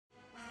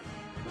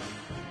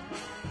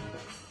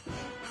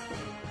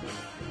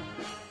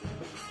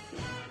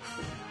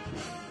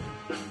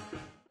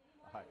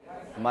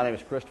My name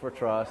is Christopher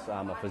Truss.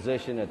 I'm a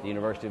physician at the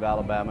University of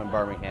Alabama in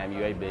Birmingham,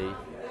 UAB,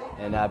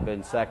 and I've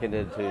been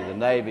seconded to the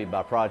Navy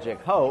by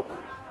Project Hope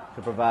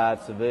to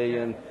provide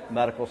civilian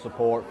medical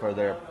support for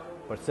their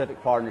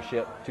Pacific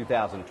Partnership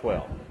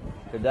 2012.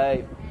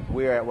 Today,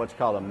 we are at what's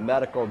called a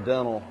Medical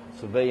Dental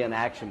Civilian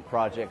Action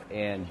Project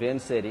in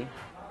Bend City.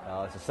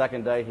 It's the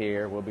second day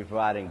here. We'll be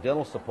providing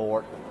dental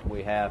support.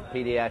 We have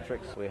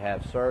pediatrics, we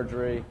have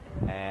surgery,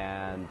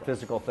 and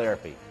physical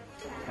therapy.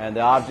 And the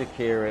object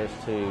here is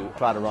to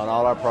try to run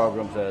all our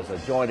programs as a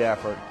joint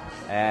effort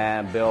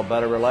and build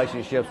better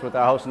relationships with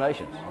our host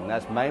nations. And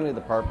that's mainly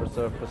the purpose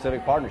of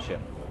Pacific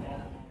Partnership.